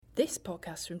This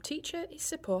podcast from Teacher is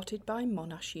supported by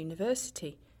Monash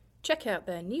University. Check out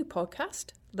their new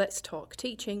podcast, Let's Talk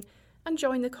Teaching, and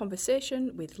join the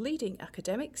conversation with leading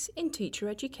academics in teacher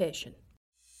education.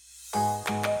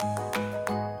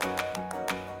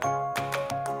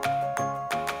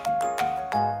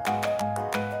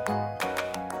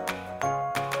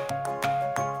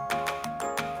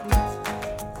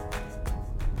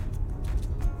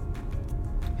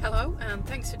 Hello, and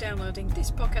thanks for downloading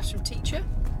this podcast from Teacher.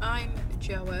 I'm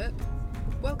Jo Earp.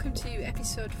 Welcome to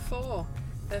episode 4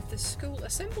 of the School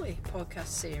Assembly podcast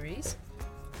series.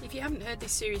 If you haven't heard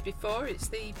this series before, it's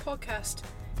the podcast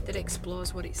that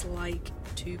explores what it's like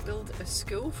to build a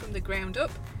school from the ground up.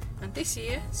 And this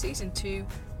year, season 2,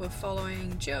 we're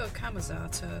following Jo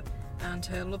Kamazato and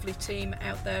her lovely team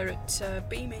out there at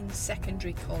Beamin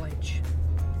Secondary College.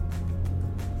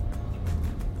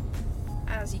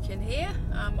 As you can hear,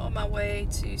 I'm on my way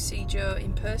to see Jo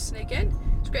in person again.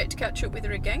 It's great to catch up with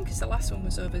her again because the last one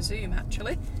was over Zoom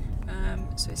actually.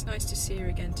 So it's nice to see her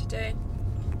again today.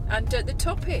 And the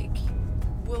topic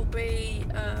will be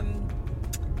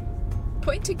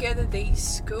putting together the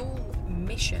school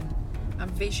mission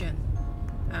and vision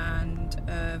and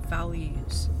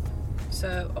values.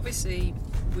 So obviously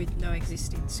with no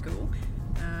existing school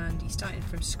and he's starting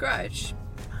from scratch,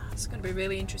 it's going to be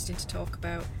really interesting to talk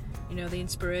about, you know, the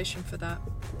inspiration for that,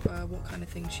 what kind of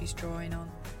things she's drawing on,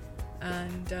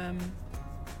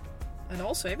 and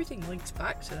also everything links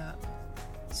back to that.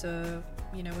 So,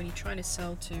 you know, when you're trying to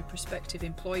sell to prospective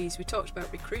employees, we talked about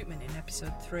recruitment in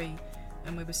episode 3,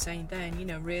 and we were saying then, you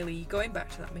know, really going back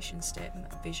to that mission statement,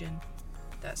 that vision,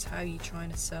 that's how you're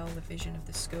trying to sell the vision of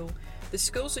the school. The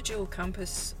school's a dual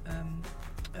campus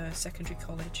secondary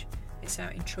college. It's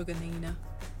out in Truganina,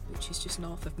 which is just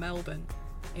north of Melbourne.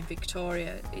 In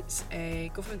Victoria, it's a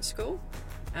government school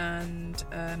and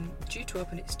due to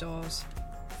open its doors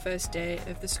first day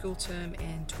of the school term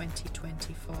in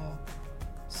 2024.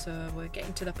 So we're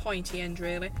getting to the pointy end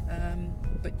really,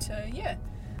 but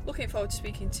looking forward to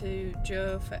speaking to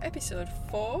Jo for episode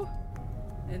 4,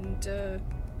 and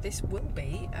this will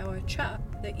be our chat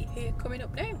that you hear coming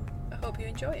up now. I hope you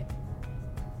enjoy it.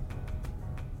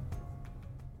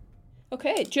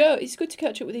 Okay, Jo, it's good to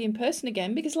catch up with you in person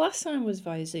again because last time was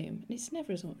via Zoom and it's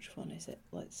never as much fun, is it?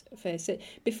 Let's face it.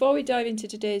 Before we dive into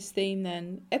today's theme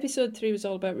then, episode 3 was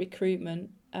all about recruitment.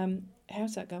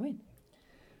 How's that going?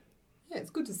 Yeah, it's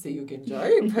good to see you again, Jo,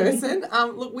 in person.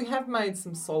 Look, we have made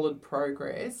some solid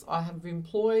progress. I have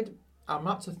employed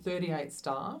up to 38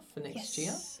 staff for next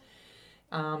year.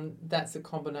 That's a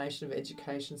combination of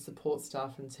education, support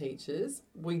staff and teachers.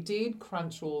 We did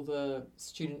crunch all the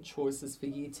student choices for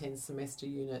Year 10 semester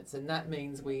units, and that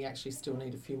means we actually still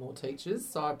need a few more teachers.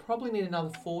 So I probably need another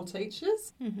 4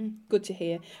 teachers. Mm-hmm. Good to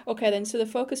hear. Okay then, so the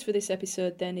focus for this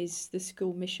episode then is the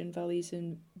school mission, values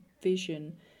and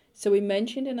vision. So we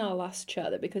mentioned in our last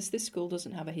chat that because this school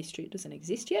doesn't have a history, it doesn't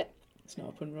exist yet. It's not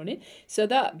up and running. So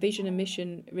that vision and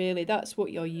mission, really, that's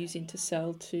what you're using to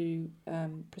sell to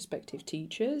prospective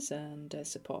teachers and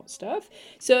support staff.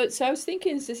 So I was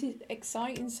thinking, this is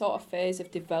exciting sort of phase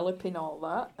of developing all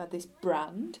that, this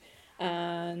brand,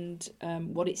 and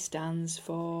what it stands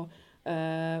for,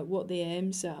 what the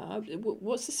aims are.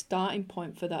 What's the starting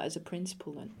point for that as a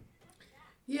principal then?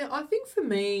 Yeah, I think for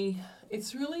me,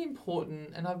 it's really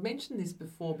important, and I've mentioned this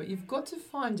before, but you've got to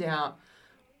find out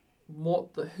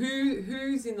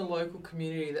who's in the local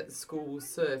community that the school will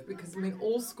serve, because I mean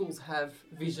all schools have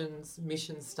visions,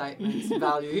 mission statements,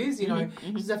 values. You know,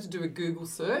 you just have to do a Google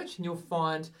search and you'll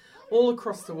find all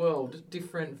across the world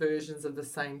different versions of the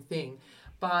same thing.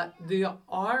 But the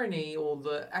irony or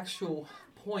the actual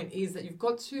point is that you've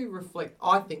got to reflect,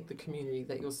 I think, the community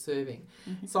that you're serving.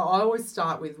 Mm-hmm. So I always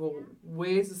start with, well,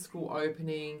 where's the school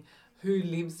opening? Who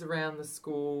lives around the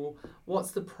school?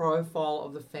 What's the profile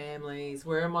of the families?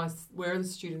 Where are the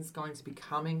students going to be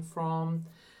coming from?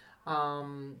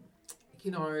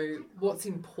 You know, what's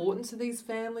important to these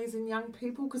families and young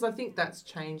people? Because I think that's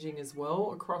changing as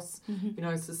well across, you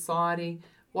know, society.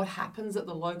 What happens at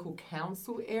the local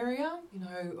council area? You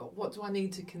know, what do I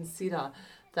need to consider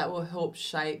that will help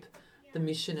shape the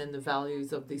mission and the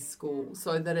values of this school,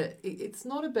 so that it's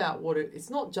not about it's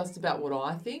not just about what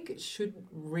I think. It should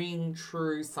ring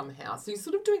true somehow. So you're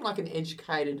sort of doing like an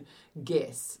educated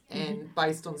guess and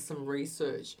based on some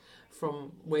research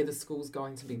from where the school's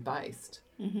going to be based.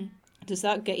 Mm-hmm. Does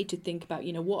that get you to think about,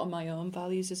 you know, what are my own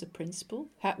values as a principal?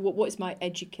 What is my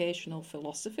educational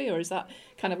philosophy? Or is that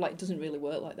kind of like, doesn't really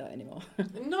work like that anymore?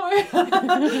 No,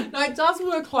 it does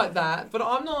work like that. But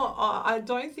I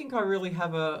don't think I really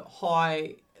have a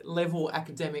high level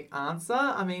academic answer.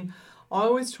 I mean, I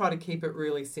always try to keep it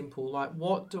really simple. Like,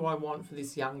 what do I want for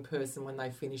this young person when they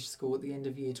finish school at the end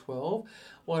of year 12?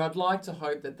 Well, I'd like to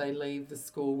hope that they leave the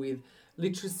school with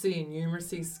literacy and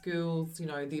numeracy skills, you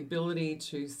know, the ability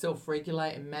to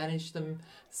self-regulate and manage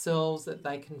themselves, that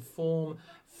they can form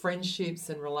friendships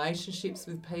and relationships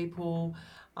with people,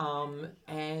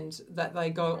 and that they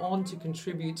go on to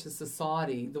contribute to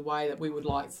society the way that we would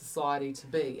like society to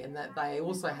be, and that they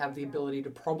also have the ability to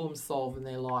problem solve in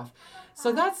their life.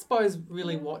 So that's, I suppose,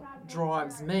 really what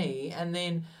drives me. And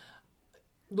then,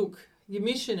 look, your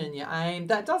mission and your aim,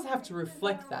 that does have to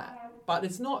reflect that, but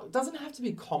it doesn't have to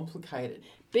be complicated.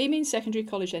 Beaming Secondary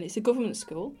College, then, it's a government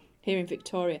school here in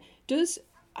Victoria.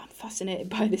 I'm fascinated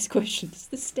by this question. Does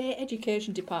the State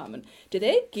Education Department, do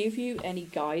they give you any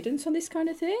guidance on this kind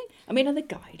of thing? I mean, are there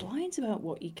guidelines about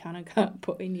what you can and can't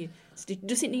put in your...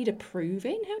 Does it need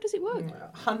approving? How does it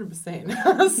work?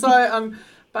 100%. So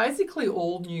basically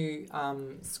all new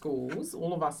schools,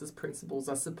 all of us as principals,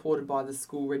 are supported by the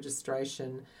school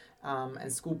registration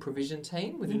and school provision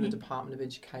team within the Department of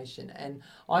Education. And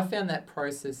I found that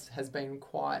process has been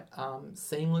quite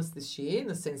seamless this year, in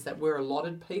the sense that we're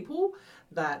allotted people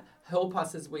that help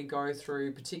us as we go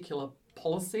through particular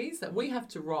policies that we have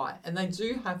to write. And they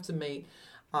do have to meet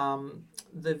the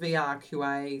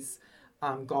VRQA's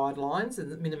guidelines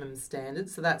and the minimum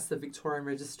standards. So that's the Victorian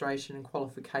Registration and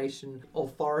Qualification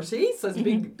Authority. So it's a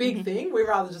big thing. We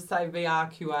rather just say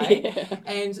VRQA. Yeah.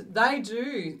 And they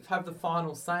do have the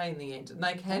final say in the end. And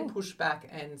they can push back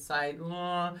and say,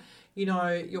 you know,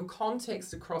 your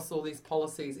context across all these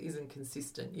policies isn't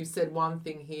consistent. You've said one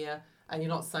thing here and you're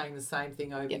not saying the same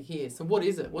thing over here. So what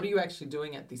is it? What are you actually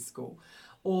doing at this school?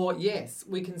 Or yes,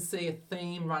 we can see a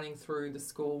theme running through the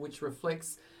school which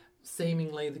reflects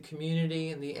seemingly the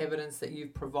community and the evidence that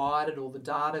you've provided, or the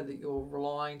data that you're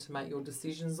relying to make your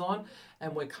decisions on,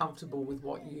 and we're comfortable with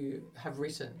what you have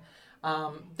written.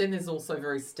 Then there's also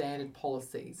very standard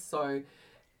policies. So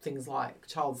things like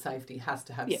child safety has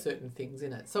to have certain things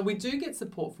in it. So we do get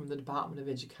support from the Department of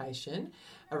Education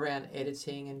around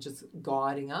editing and just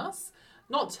guiding us,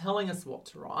 not telling us what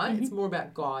to write. It's more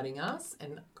about guiding us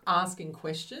and asking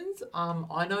questions.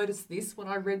 I noticed this when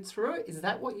I read through it. Is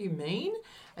that what you mean?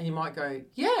 And you might go,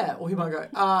 yeah. Or you might go,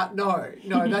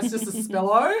 no, that's just a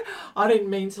spello. I didn't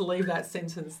mean to leave that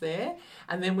sentence there.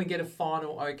 And then we get a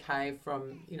final okay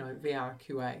from,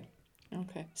 VRQA.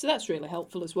 Okay, so that's really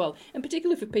helpful as well, and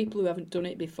particularly for people who haven't done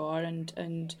it before,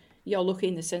 and you're lucky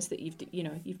in the sense that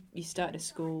you started a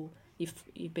school,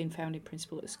 you've been founding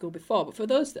principal at a school before, but for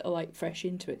those that are like fresh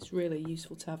into it, it's really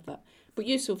useful to have that, but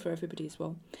useful for everybody as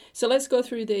well. So let's go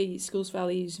through the school's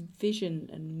values, vision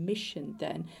and mission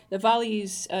then. The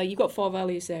values, you've got 4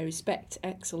 values there: respect,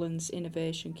 excellence,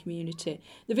 innovation, community.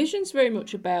 The vision's very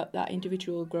much about that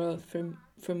individual growth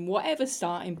from whatever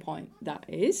starting point that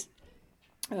is.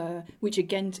 Which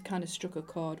again kind of struck a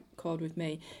chord with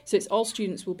me. So it's all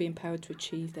students will be empowered to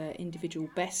achieve their individual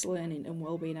best learning and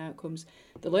wellbeing outcomes.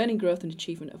 The learning, growth and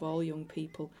achievement of all young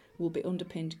people will be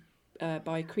underpinned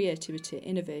by creativity,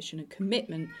 innovation and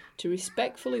commitment to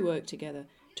respectfully work together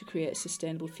to create a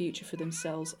sustainable future for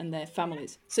themselves and their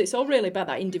families. So it's all really about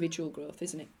that individual growth,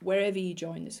 isn't it? Wherever you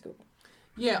join the school.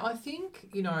 Yeah, I think,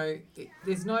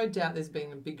 there's no doubt there's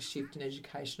been a big shift in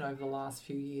education over the last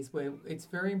few years, where it's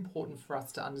very important for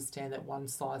us to understand that one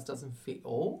size doesn't fit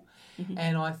all.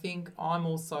 And I think I'm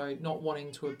also not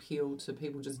wanting to appeal to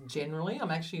people just generally.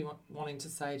 I'm actually wanting to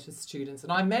say to students,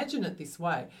 and I imagine it this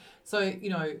way. So,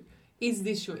 is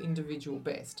this your individual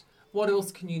best? What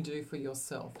else can you do for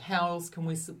yourself? How else can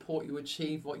we support you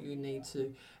achieve what you need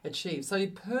to achieve? So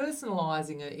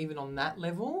personalising it even on that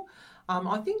level.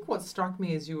 I think what struck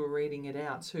me as you were reading it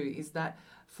out too is that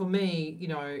for me,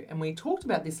 and we talked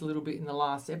about this a little bit in the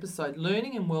last episode,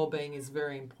 learning and wellbeing is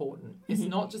very important. It's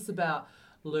not just about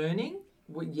learning.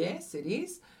 Well, yes, it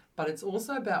is, but it's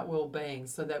also about wellbeing,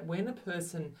 so that when a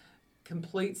person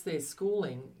completes their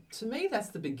schooling, to me that's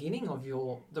the beginning of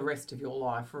the rest of your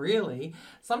life, really.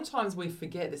 Sometimes we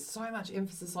forget there's so much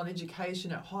emphasis on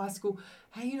education at high school.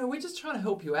 Hey, we're just trying to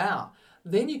help you out.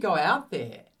 Then you go out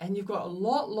there and you've got a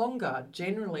lot longer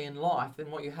generally in life than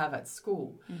what you have at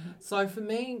school. So for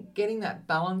me, getting that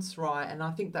balance right, and I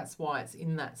think that's why it's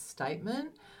in that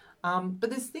statement.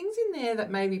 But there's things in there that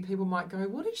maybe people might go,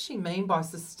 what does she mean by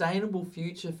sustainable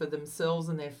future for themselves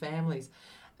and their families?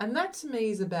 And that to me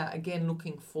is about, again,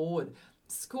 looking forward.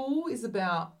 School is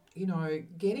about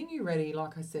getting you ready,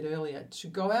 like I said earlier, to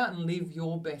go out and live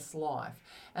your best life.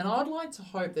 And I'd like to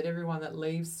hope that everyone that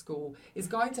leaves school is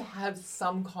going to have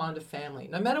some kind of family,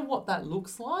 no matter what that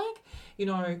looks like,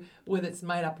 whether it's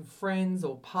made up of friends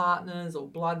or partners or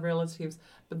blood relatives,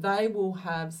 but they will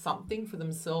have something for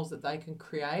themselves that they can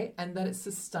create and that it's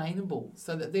sustainable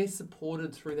so that they're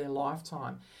supported through their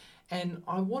lifetime. And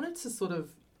I wanted to sort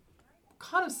of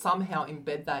kind of somehow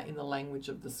embed that in the language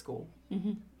of the school.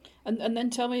 Mm-hmm. And then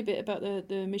tell me a bit about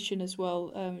the mission as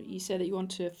well. You said that you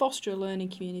want to foster a learning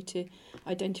community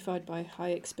identified by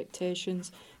high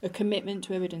expectations, a commitment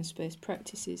to evidence-based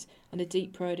practices, and a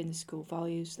deep pride in the school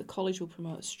values. The college will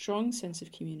promote a strong sense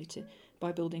of community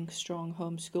by building strong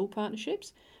home-school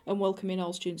partnerships and welcoming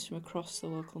all students from across the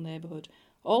local neighbourhood.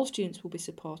 All students will be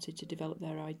supported to develop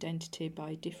their identity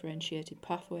by differentiated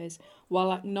pathways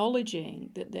while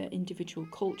acknowledging that their individual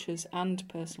cultures and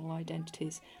personal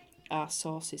identities are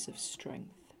sources of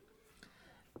strength.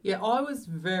 Yeah, I was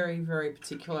very, very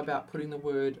particular about putting the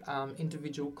word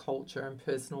individual culture and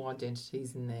personal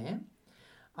identities in there.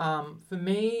 For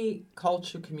me,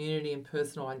 culture, community and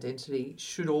personal identity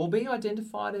should all be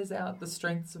identified as the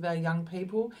strengths of our young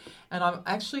people. And I've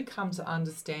actually come to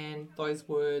understand those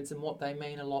words and what they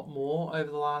mean a lot more over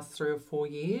the last 3 or 4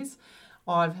 years.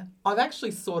 I've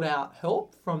actually sought out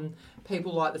help from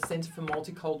people like the Centre for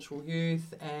Multicultural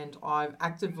Youth, and I've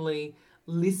actively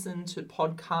listened to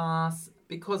podcasts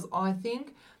because I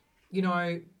think,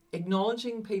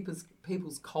 acknowledging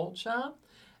people's culture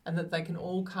and that they can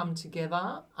all come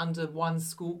together under one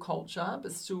school culture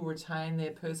but still retain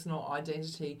their personal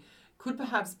identity could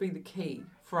perhaps be the key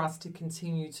for us to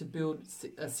continue to build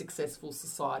a successful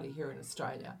society here in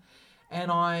Australia. And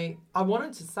I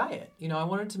wanted to say it, I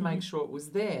wanted to make sure it was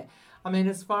there. I mean,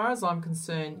 as far as I'm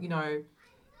concerned,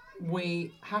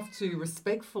 we have to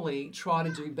respectfully try to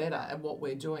do better at what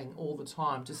we're doing all the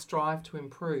time, to strive to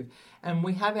improve. And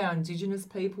we have our Indigenous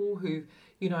people who,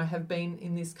 have been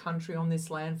in this country, on this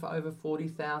land for over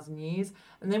 40,000 years.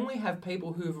 And then we have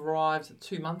people who've arrived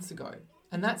 2 months ago.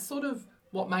 And that's sort of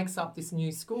what makes up this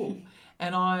new school.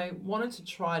 And I wanted to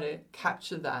try to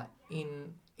capture that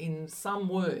in some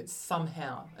words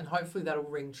somehow, and hopefully that'll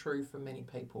ring true for many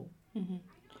people. Mm-hmm.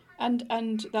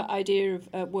 And that idea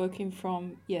of working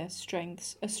from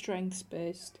strengths, a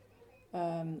strengths-based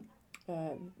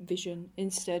vision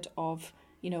instead of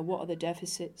what are the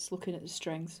deficits, looking at the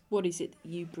strengths. What is it that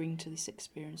you bring to this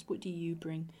experience? What do you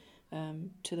bring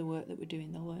to the work that we're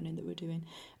doing, the learning that we're doing?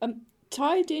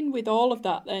 Tied in with all of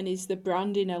that then is the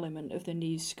branding element of the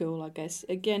new school, I guess.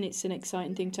 Again, it's an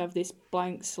exciting thing to have this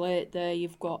blank slate there.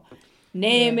 You've got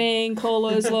naming,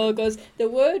 colours, logos. The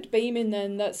word beaming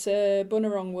then, that's a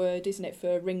Bunurong word, isn't it,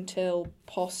 for ringtail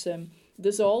possum.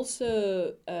 There's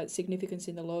also significance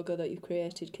in the logo that you've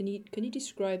created. Can you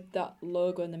describe that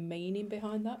logo and the meaning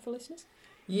behind that for listeners?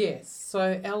 Yes,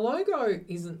 so our logo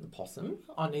isn't the possum.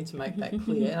 I need to make that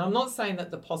clear. And I'm not saying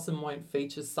that the possum won't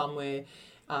feature somewhere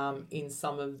in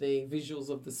some of the visuals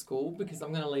of the school, because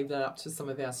I'm going to leave that up to some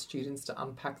of our students to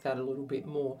unpack that a little bit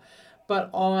more.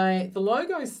 But the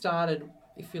logo started,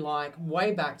 if you like,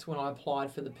 way back to when I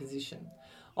applied for the position.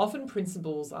 Often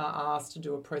principals are asked to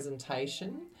do a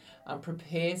presentation,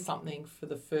 prepare something for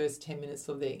the first 10 minutes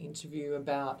of their interview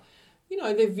about,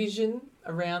 their vision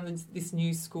around this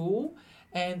new school.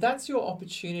 And that's your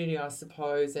opportunity, I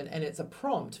suppose, and it's a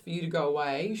prompt for you to go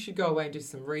away. You should go away and do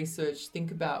some research,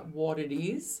 think about what it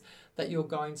is that you're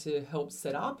going to help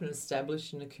set up and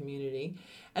establish in the community.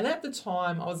 And at the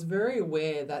time, I was very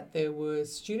aware that there were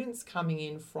students coming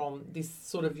in from this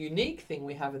sort of unique thing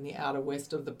we have in the outer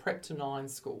west of the Prep to 9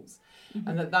 schools,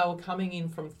 and that they were coming in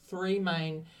from 3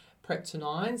 main Prep to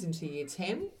 9s into Year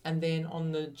 10, and then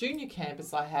on the junior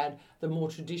campus I had the more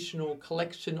traditional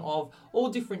collection of all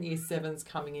different Year 7s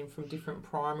coming in from different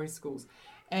primary schools.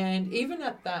 And even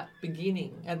at that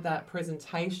beginning, at that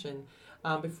presentation,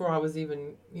 before I was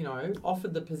even,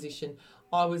 offered the position,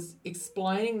 I was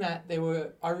explaining that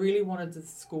I really wanted the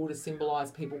school to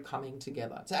symbolise people coming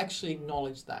together, to actually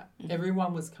acknowledge that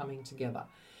everyone was coming together.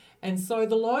 And so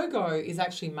the logo is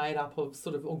actually made up of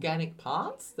sort of organic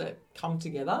parts that come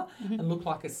together and look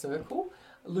like a circle.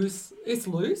 It's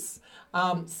loose.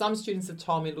 Some students have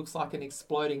told me it looks like an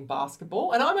exploding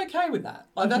basketball, and I'm okay with that.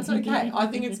 That's okay. I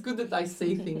think it's good that they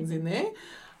see things in there.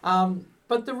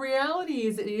 But the reality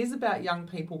is it is about young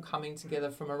people coming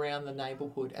together from around the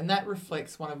neighbourhood, and that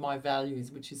reflects one of my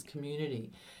values, which is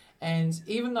community. And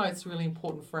even though it's really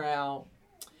important for our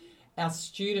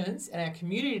students and our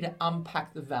community to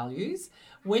unpack the values,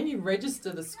 when you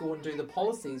register the school and do the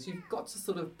policies, you've got to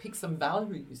sort of pick some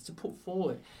values to put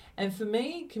forward. And for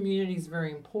me, community is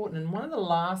very important. And one of the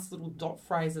last little dot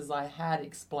phrases I had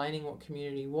explaining what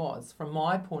community was, from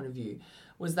my point of view,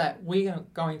 was that we are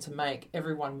going to make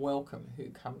everyone welcome who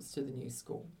comes to the new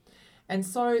school. And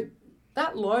so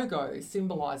that logo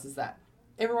symbolises that.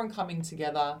 Everyone coming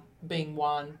together, being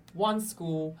one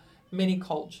school, many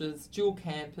cultures, dual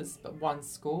campus, but one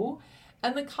school.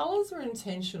 And the colours are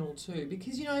intentional too,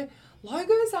 because, you know,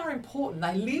 logos are important.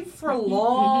 They live for a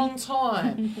long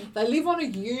time. They live on a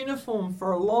uniform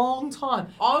for a long time.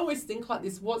 I always think like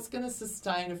this, what's going to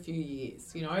sustain a few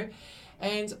years, you know?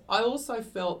 And I also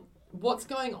felt, what's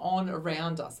going on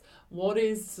around us? What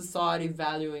is society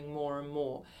valuing more and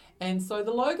more? And so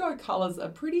the logo colours are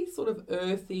pretty sort of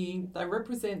earthy. They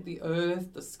represent the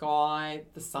earth, the sky,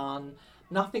 the sun,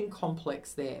 nothing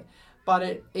complex there.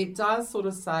 But it does sort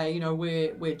of say, you know,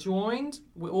 we're joined,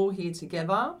 we're all here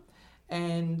together,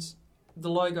 and the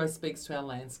logo speaks to our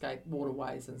landscape,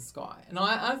 waterways and sky. And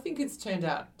I think it's turned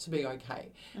out to be okay.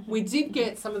 We did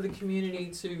get some of the community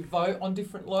to vote on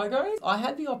different logos. I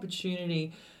had the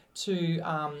opportunity to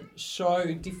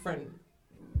show different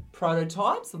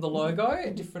prototypes of the logo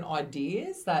and different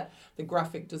ideas that the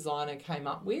graphic designer came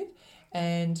up with.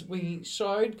 And we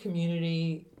showed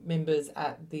community members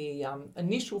at the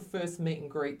initial first meet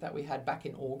and greet that we had back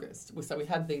in August. So we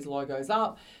had these logos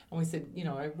up and we said, you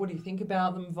know, what do you think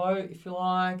about them? Vote if you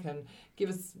like and give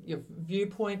us your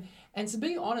viewpoint. And to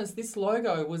be honest, this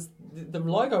logo was, the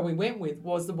logo we went with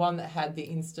was the one that had the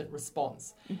instant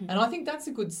response. And I think that's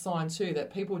a good sign too,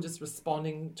 that people are just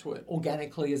responding to it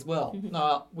organically as well.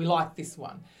 No, we like this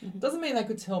one. Doesn't mean they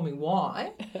could tell me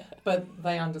why, but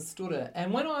they understood it.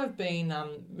 And when I've been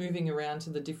moving around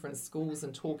to the different schools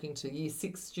and talking to Year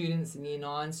 6 students and Year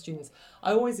 9 students,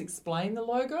 I always explain the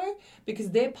logo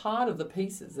because they're part of the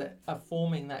pieces that are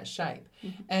forming that shape.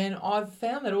 And I've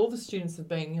found that all the students have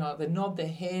been, you know, they nod their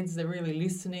heads, they're really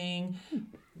listening,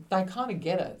 they kind of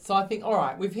get it. So I think, all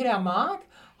right, we've hit our mark.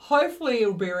 Hopefully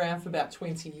it'll be around for about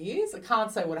 20 years. I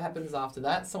can't say what happens after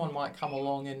that. Someone might come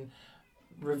along and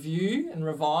review and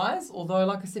revise. Although,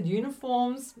 like I said,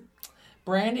 uniforms,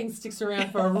 branding sticks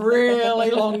around for a really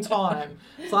long time.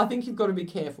 So I think you've got to be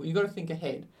careful. You've got to think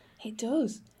ahead. It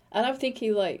does. And I'm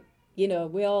thinking, like, you know,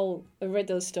 we all have read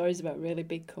those stories about really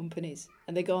big companies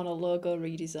and they go on a logo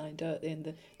redesign, don't they?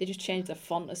 And they just change the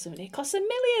font or something. It costs them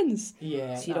millions.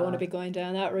 Yeah. So you don't want to be going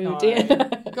down that route, No, do you?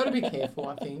 you've got to be careful,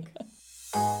 I think.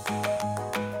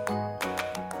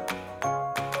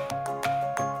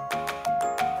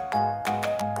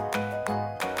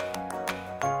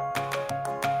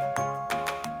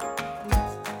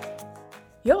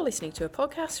 You're listening to a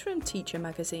podcast from Teacher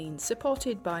Magazine,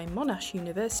 supported by Monash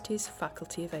University's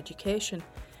Faculty of Education.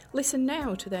 Listen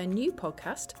now to their new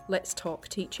podcast, Let's Talk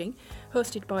Teaching,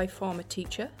 hosted by former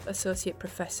teacher, Associate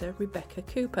Professor Rebecca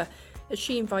Cooper, as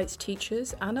she invites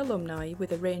teachers and alumni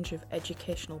with a range of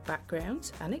educational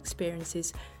backgrounds and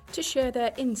experiences to share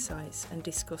their insights and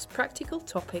discuss practical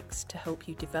topics to help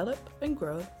you develop and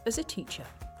grow as a teacher.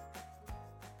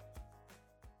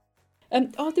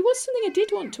 There was something I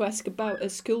did want to ask about a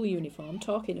school uniform.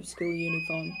 Talking of school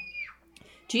uniform,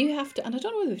 do you have to, and I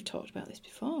don't know whether we've talked about this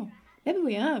before, maybe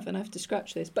we have and I have to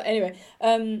scratch this, but anyway,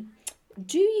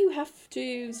 do you have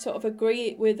to sort of agree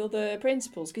it with other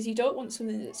principals? Because you don't want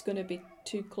something that's going to be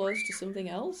too close to something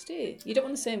else, do you? You don't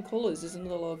want the same colours as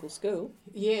another local school.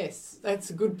 Yes, that's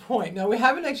a good point. Now, we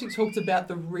haven't actually talked about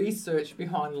the research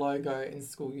behind logo in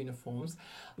school uniforms.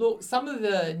 Look, some of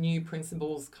the new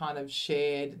principals kind of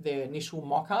shared their initial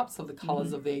mock-ups of the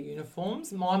colours of their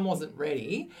uniforms. Mine wasn't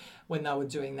ready when they were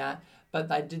doing that, but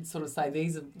they did sort of say,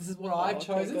 this is what I've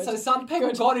chosen. Good. So some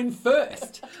people got in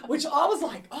first, which I was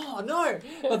like, oh no.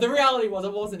 But the reality was I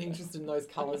wasn't interested in those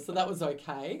colours, so that was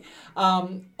okay.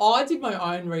 I did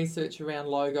my own research around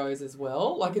logos as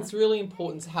well. Like, it's really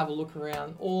important to have a look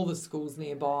around all the schools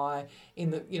nearby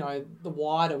in the, you know, the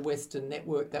wider Western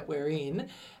network that we're in,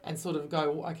 and sort of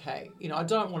go, okay, you know, I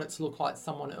don't want it to look like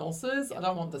someone else's. I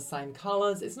don't want the same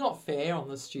colours. It's not fair on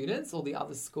the students or the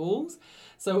other schools.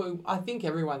 So I think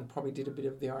everyone probably did a bit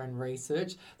of their own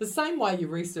research. The same way you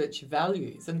research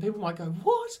values, and people might go,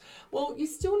 what? Well, you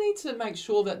still need to make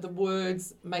sure that the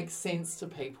words make sense to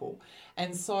people.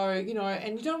 And so, you know,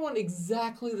 and you don't want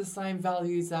exactly the same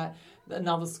values that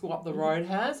another school up the road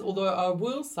has, although I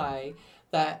will say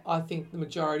that I think the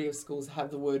majority of schools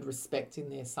have the word respect in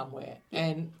there somewhere.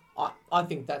 And I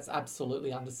think that's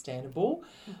absolutely understandable.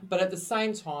 But at the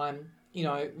same time, you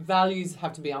know, values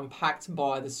have to be unpacked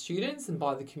by the students and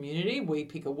by the community. We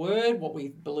pick a word, what we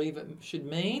believe it should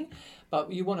mean.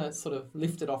 but you want to sort of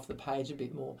lift it off the page a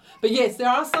bit more. But yes, there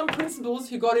are some principals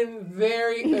who got in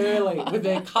very early with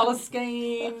their colour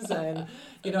schemes and,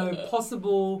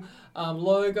 possible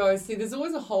logos. See, there's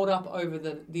always a hold up over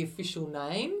the official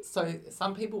name. So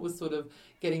some people were sort of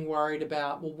getting worried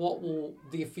about, well, what will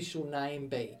the official name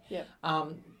be? Yep.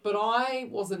 But I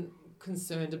wasn't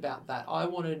concerned about that. I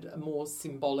wanted a more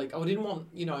symbolic. I didn't want,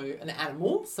 an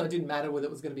animal, so it didn't matter whether it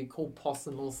was going to be called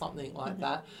possum or something like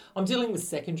that. I'm dealing with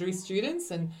secondary students,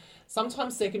 and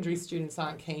sometimes secondary students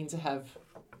aren't keen to have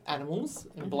animals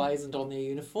emblazoned on their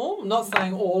uniform. I'm not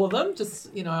saying all of them,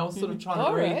 just, I was sort of trying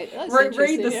to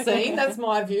read the scene. That's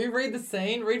my view. Read the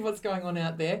scene, read what's going on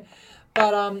out there.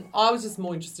 But I was just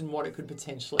more interested in what it could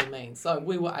potentially mean. So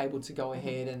we were able to go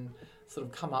ahead and sort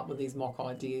of come up with these mock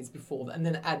ideas before and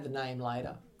then add the name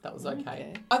later. That was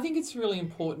okay. I think it's really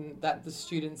important that the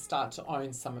students start to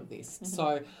own some of this.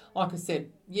 So, like I said,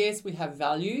 yes, we have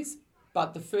values,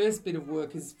 but the first bit of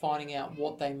work is finding out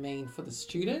what they mean for the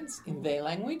students in their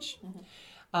language.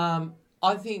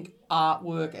 I think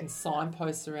artwork and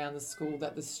signposts around the school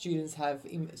that the students have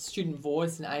student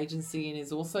voice and agency in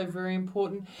is also very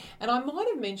important. And I might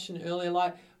have mentioned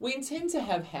earlier, we intend to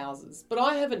have houses, but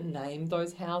I haven't named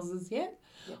those houses yet.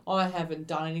 Yep. I haven't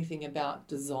done anything about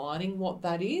designing what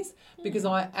that is, because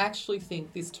I actually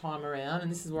think this time around,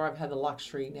 and this is where I've had the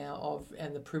luxury now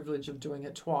and the privilege of doing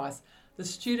it twice, the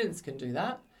students can do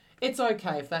that. It's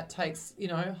okay if that takes,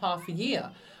 half a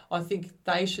year. I think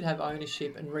they should have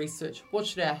ownership and research. What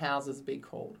should our houses be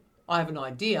called? I have an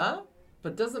idea, but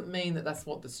it doesn't mean that that's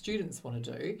what the students want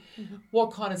to do.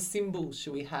 What kind of symbols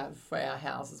should we have for our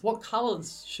houses? What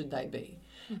colours should they be?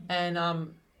 And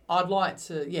I'd like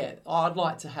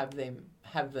to have them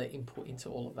have the input into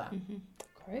all of that.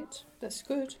 Great, that's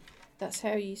good. That's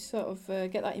how you sort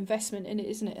of get that investment in it,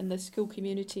 isn't it? And the school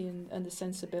community and the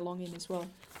sense of belonging as well.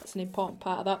 That's an important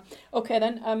part of that. Okay,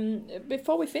 then,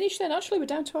 before we finish then, actually, we're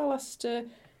down to our last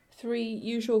 3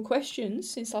 usual questions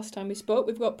since last time we spoke.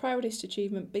 We've got proudest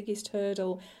achievement, biggest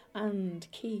hurdle, and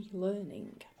key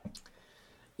learning.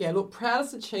 Yeah, look,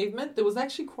 proudest achievement, there was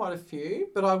actually quite a few,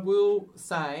 but I will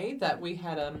say that we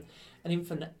had an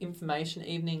information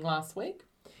evening last week.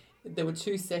 There were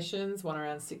 2 sessions, one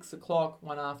around 6 o'clock,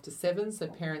 one after 7, so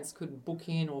parents could book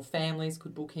in or families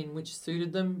could book in which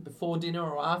suited them before dinner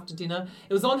or after dinner.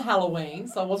 It was on Halloween,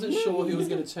 so I wasn't sure who was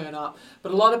going to turn up,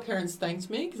 but a lot of parents thanked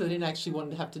me because they didn't actually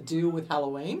want to have to deal with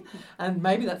Halloween, and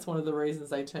maybe that's one of the reasons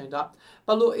they turned up.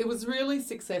 But look, it was really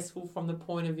successful from the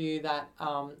point of view that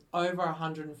over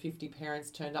 150 parents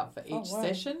turned up for each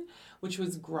session, which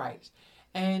was great.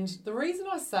 And the reason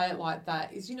I say it like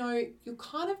that is, you're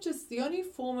kind of just, the only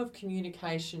form of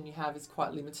communication you have is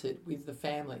quite limited with the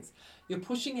families. You're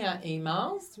pushing out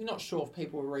emails. You're not sure if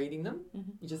people are reading them.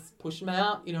 You just push them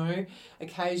out,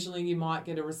 Occasionally you might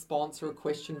get a response or a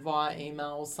question via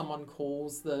email. Someone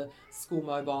calls the school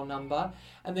mobile number.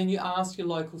 And then you ask your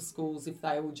local schools if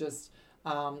they will just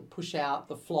push out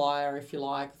the flyer, if you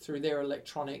like, through their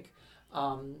electronic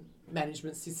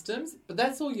management systems. But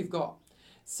that's all you've got.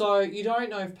 So you don't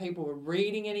know if people are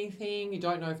reading anything, you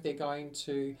don't know if they're going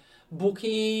to book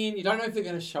in, you don't know if they're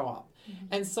going to show up.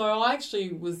 And so I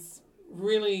actually was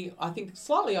really, I think,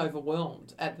 slightly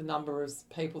overwhelmed at the number of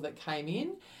people that came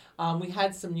in. We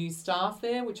had some new staff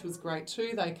there, which was great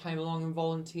too. They came along and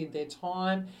volunteered their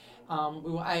time.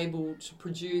 We were able to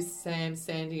produce, Sam,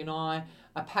 Sandy and I,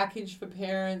 a package for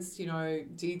parents,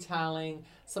 detailing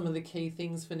some of the key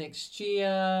things for next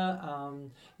year,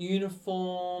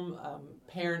 uniform,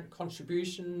 parent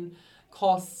contribution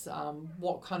costs,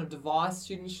 what kind of device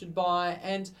students should buy.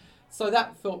 And so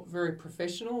that felt very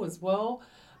professional as well.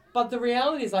 But the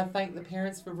reality is I thank the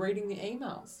parents for reading the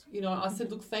emails. I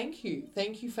said, look, thank you.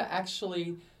 Thank you for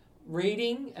actually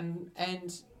reading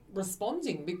and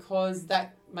responding, because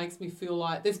that makes me feel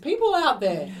like there's people out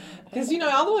there, because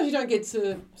otherwise you don't get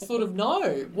to sort of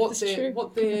know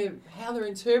how they're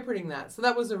interpreting that. So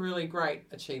that was a really great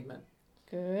achievement.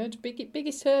 Good.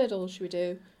 Biggest hurdle should we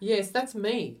do? Yes, that's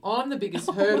me. I'm the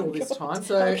biggest hurdle this time.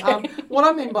 So okay. What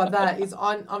I mean by that is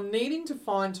I'm needing to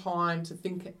find time to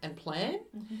think and plan.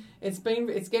 It's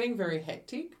getting very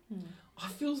hectic. I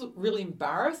feel really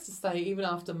embarrassed to say, even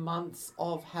after months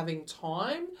of having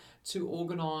time to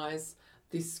organise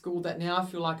this school, that now I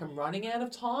feel like I'm running out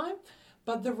of time.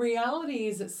 But the reality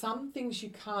is that some things you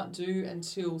can't do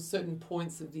until certain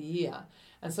points of the year.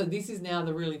 And so this is now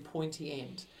the really pointy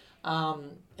end.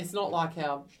 It's not like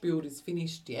our build is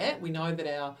finished yet. We know that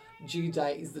our due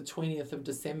date is the 20th of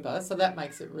December, so that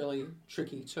makes it really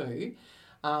tricky too.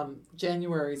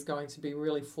 January is going to be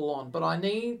really full on, but I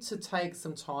need to take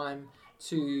some time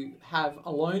to have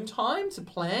alone time to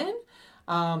plan.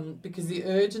 because the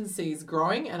urgency is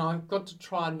growing and I've got to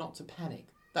try not to panic.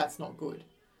 That's not good.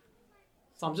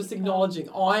 So I'm just acknowledging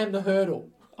I am the hurdle.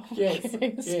 Okay,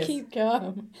 Yes. Keep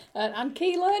calm. And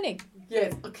keep learning.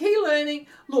 Yes, key learning.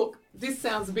 Look, this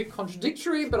sounds a bit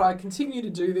contradictory, but I continue to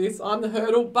do this. I'm the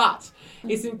hurdle, but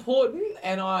it's important,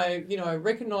 and I,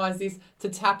 recognise this, to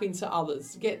tap into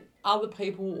others, to get other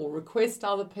people or request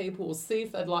other people or see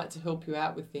if they'd like to help you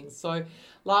out with things. So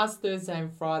last Thursday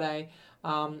and Friday,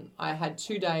 I had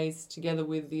 2 days together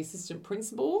with the assistant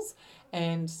principals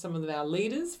and some of our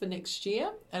leaders for next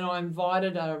year, and I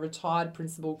invited a retired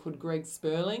principal called Greg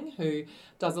Sperling, who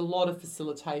does a lot of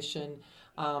facilitation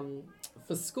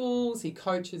for schools. He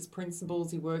coaches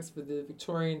principals. He works with the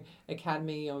Victorian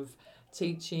Academy of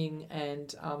Teaching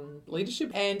and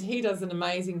Leadership, and he does an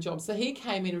amazing job. So he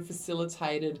came in and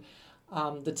facilitated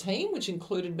the team, which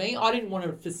included me. I didn't want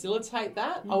to facilitate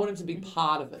that. I wanted to be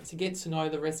part of it, to get to know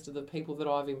the rest of the people that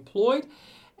I've employed.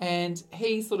 And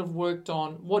he sort of worked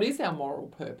on what is our moral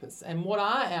purpose and what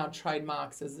are our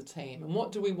trademarks as a team and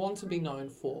what do we want to be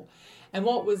known for. And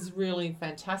what was really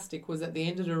fantastic was at the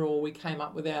end of it all, we came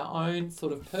up with our own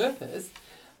sort of purpose.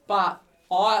 But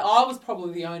I was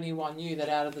probably the only one knew that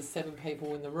out of the 7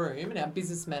 people in the room, and our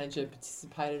business manager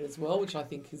participated as well, which I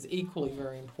think is equally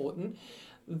very important,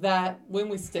 that when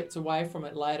we stepped away from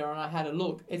it later and I had a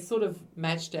look, it sort of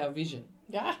matched our vision.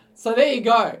 Yeah. So there you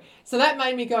go. So that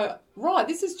made me go, right,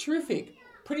 this is terrific.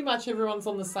 Pretty much everyone's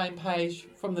on the same page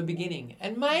from the beginning.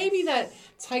 And maybe that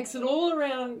takes it all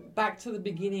around back to the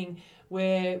beginning,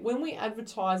 where when we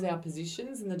advertise our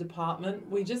positions in the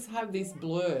department, we just have this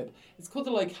blurb. It's called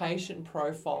the location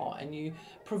profile, and you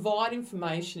provide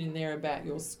information in there about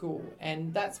your school.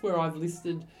 And that's where I've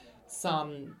listed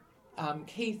some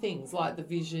key things like the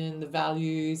vision, the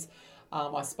values,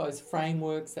 I suppose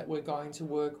frameworks that we're going to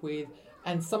work with.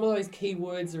 And some of those key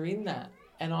words are in that.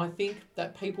 And I think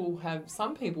that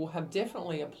some people have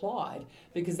definitely applied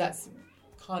because that's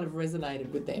kind of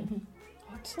resonated with them.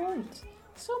 Excellent.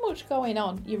 So much going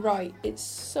on. You're right. It's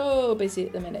so busy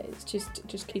at the minute. It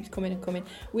just keeps coming and coming.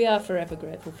 We are forever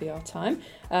grateful for your time.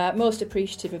 Most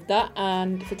appreciative of that,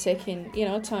 and for taking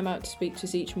time out to speak to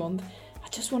us each month. I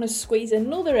just want to squeeze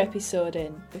another episode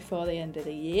in before the end of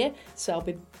the year, so I'll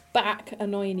be back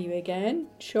annoying you again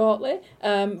shortly.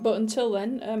 But until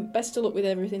then, best of luck with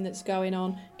everything that's going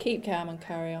on. Keep calm and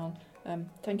carry on.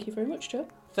 Thank you very much, Joe.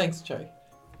 Thanks, Joe.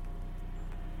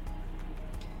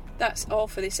 That's all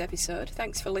for this episode.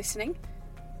 Thanks for listening.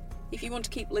 If you want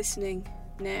to keep listening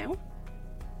now,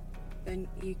 then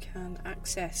you can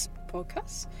access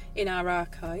podcasts in our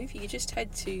archive. You just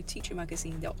head to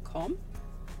teachermagazine.com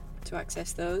to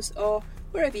access those, or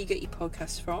wherever you get your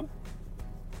podcasts from.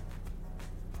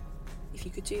 If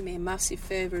you could do me a massive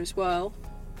favour as well,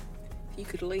 if you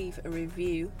could leave a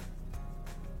review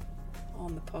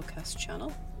on the podcast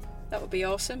channel, that would be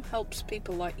awesome. Helps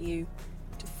people like you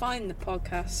to find the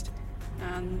podcast,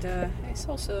 and it's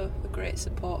also a great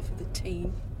support for the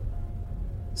team,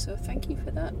 so thank you for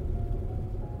that.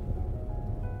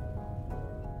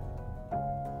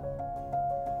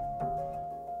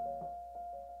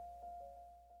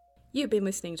 You've been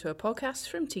listening to a podcast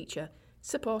from Teacher,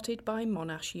 supported by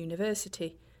Monash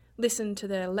University. Listen to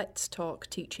their Let's Talk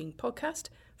Teaching podcast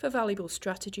for valuable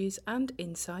strategies and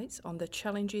insights on the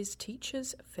challenges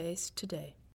teachers face today.